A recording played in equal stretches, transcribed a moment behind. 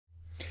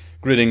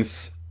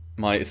Greetings,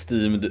 my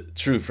esteemed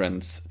true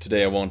friends.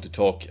 Today I want to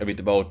talk a bit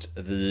about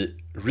the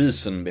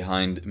reason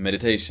behind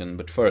meditation,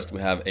 but first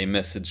we have a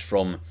message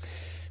from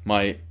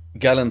my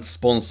gallant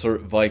sponsor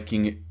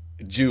Viking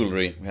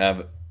Jewelry. We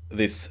have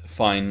this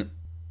fine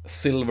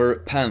silver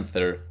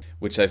panther,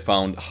 which I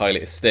found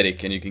highly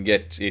aesthetic, and you can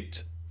get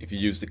it if you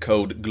use the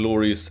code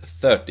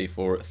GLORIOUS30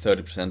 for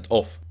 30%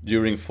 off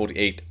during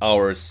 48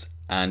 hours,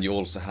 and you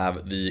also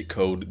have the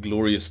code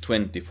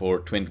GLORIOUS20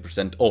 for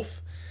 20%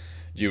 off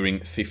during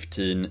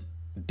 15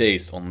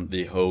 days on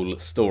the whole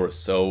store.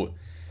 So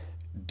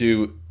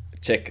do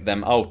check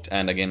them out,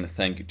 and again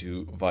thank you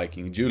to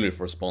Viking Jewelry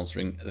for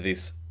sponsoring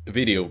this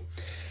video.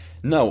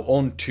 Now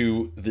on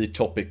to the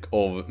topic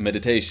of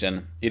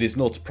meditation. It is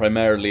not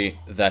primarily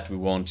that we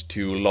want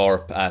to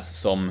LARP as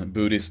some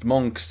Buddhist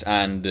monks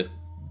and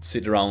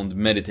sit around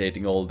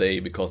meditating all day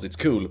because it's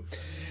cool.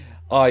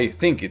 I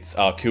think it's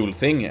a cool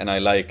thing, and I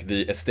like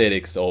the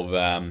aesthetics of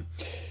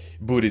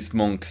Buddhist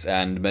monks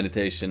and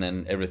meditation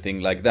and everything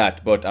like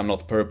that, but I'm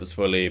not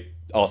purposefully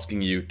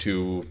asking you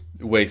to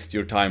waste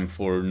your time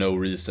for no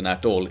reason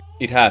at all.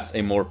 It has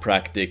a more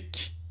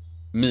practical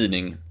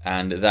meaning,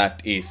 and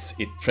that is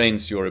it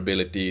trains your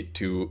ability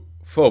to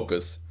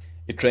focus.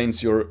 It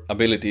trains your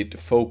ability to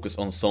focus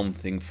on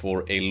something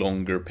for a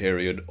longer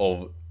period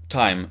of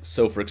time.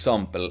 So for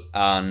example,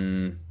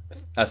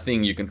 a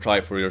thing you can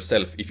try for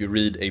yourself: if you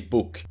read a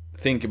book,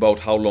 think about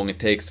how long it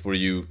takes for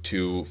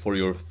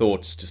your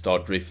thoughts to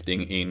start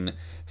drifting in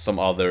some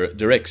other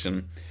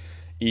direction.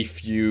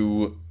 If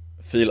you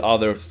feel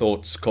other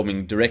thoughts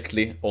coming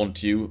directly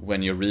onto you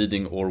when you're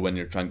reading or when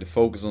you're trying to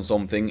focus on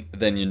something,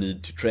 then you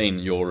need to train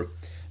your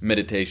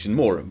meditation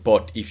more.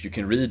 But if you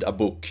can read a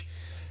book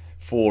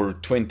for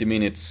 20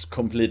 minutes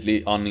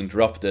completely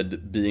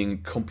uninterrupted, being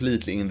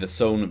completely in the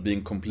zone,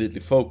 being completely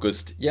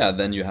focused, yeah,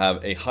 then you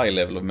have a high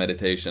level of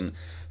meditation.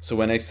 So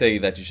when I say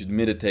that you should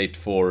meditate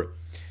for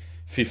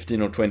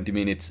 15 or 20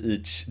 minutes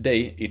each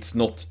day, it's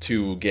not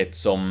to get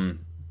some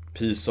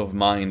peace of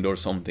mind or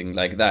something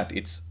like that.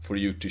 It's for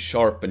you to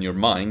sharpen your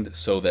mind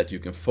so that you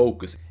can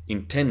focus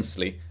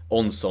intensely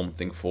on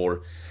something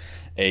for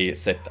a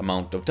set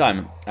amount of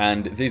time.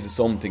 And this is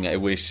something I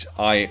wish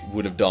I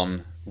would have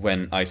done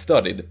when I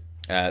studied,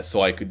 so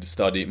I could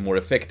study more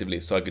effectively,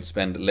 so I could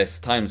spend less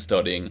time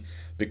studying.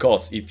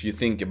 Because if you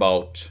think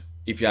about,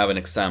 if you have an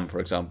exam, for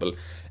example,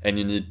 and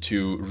you need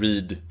to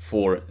read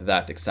for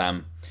that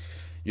exam,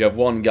 you have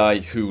one guy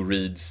who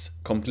reads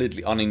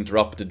completely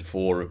uninterrupted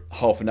for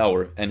half an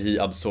hour and he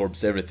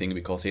absorbs everything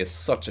because he has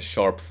such a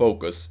sharp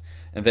focus.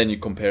 And then you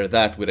compare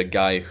that with a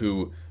guy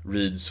who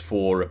reads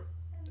for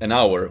an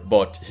hour,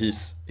 but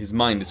his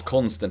mind is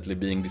constantly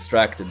being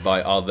distracted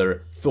by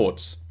other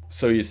thoughts.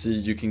 So you see,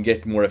 you can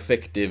get more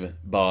effective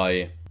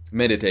by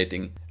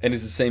meditating. And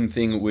it's the same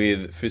thing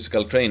with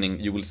physical training.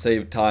 You will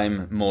save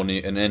time,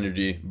 money and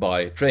energy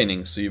by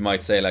training. So you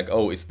might say like,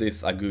 oh, is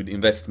this a good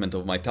investment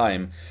of my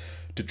time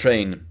to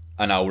train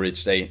an hour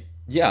each day?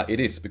 Yeah, it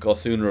is, because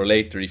sooner or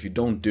later, if you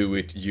don't do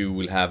it, you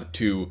will have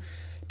to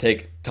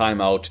take time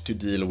out to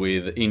deal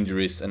with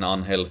injuries and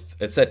unhealth,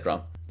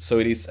 etc. So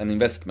it is an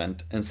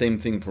investment. And same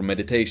thing for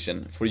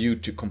meditation. For you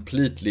to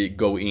completely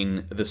go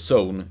in the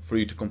zone, for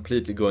you to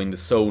completely go in the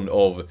zone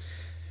of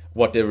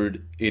whatever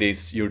it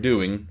is you're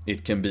doing,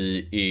 it can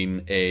be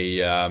in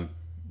a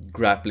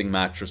grappling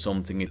match or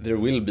something. There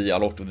will be a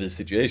lot of these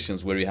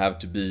situations where you have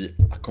to be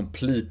a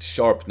complete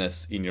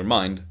sharpness in your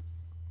mind.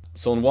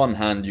 So on one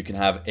hand, you can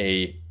have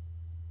a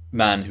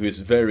man who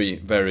is very,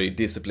 very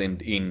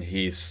disciplined in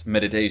his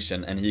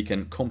meditation, and he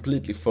can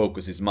completely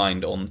focus his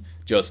mind on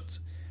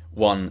just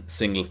one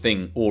single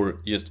thing,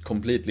 or just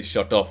completely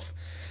shut off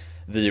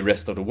the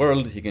rest of the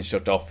world. He can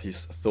shut off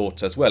his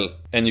thoughts as well.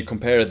 And you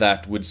compare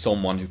that with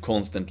someone who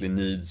constantly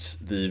needs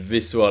the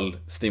visual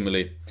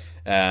stimuli.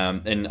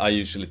 And I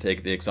usually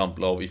take the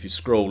example of if you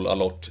scroll a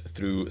lot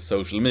through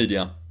social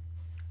media.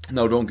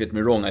 Now, don't get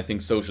me wrong, I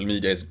think social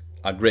media is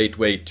a great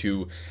way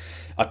to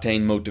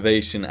attain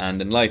motivation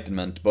and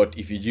enlightenment, but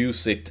if you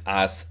use it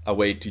as a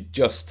way to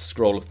just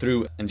scroll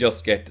through and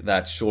just get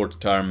that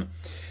short-term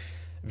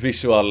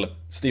visual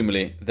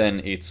stimuli,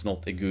 then it's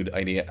not a good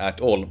idea at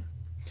all.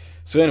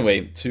 So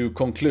anyway, to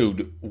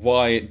conclude,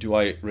 why do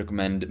I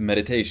recommend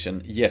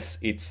meditation? Yes,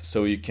 it's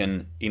so you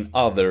can in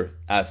other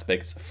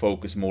aspects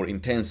focus more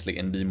intensely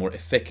and be more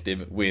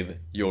effective with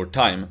your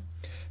time.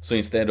 So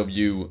instead of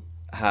you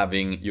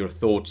having your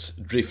thoughts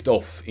drift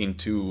off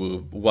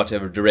into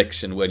whatever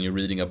direction when you're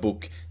reading a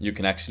book, you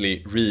can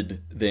actually read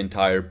the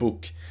entire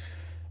book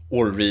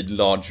or read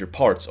larger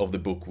parts of the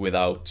book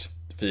without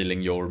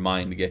feeling your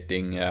mind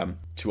getting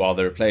to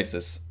other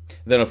places.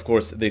 Then of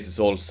course this is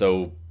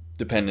also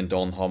dependent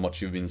on how much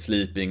you've been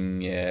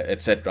sleeping,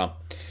 etc.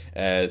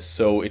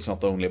 So it's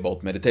not only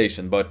about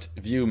meditation, but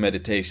view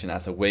meditation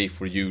as a way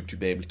for you to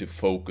be able to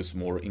focus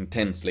more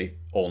intensely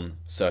on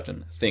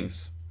certain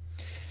things.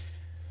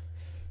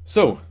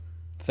 So,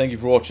 thank you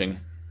for watching.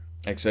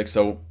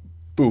 XOXO,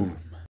 boom.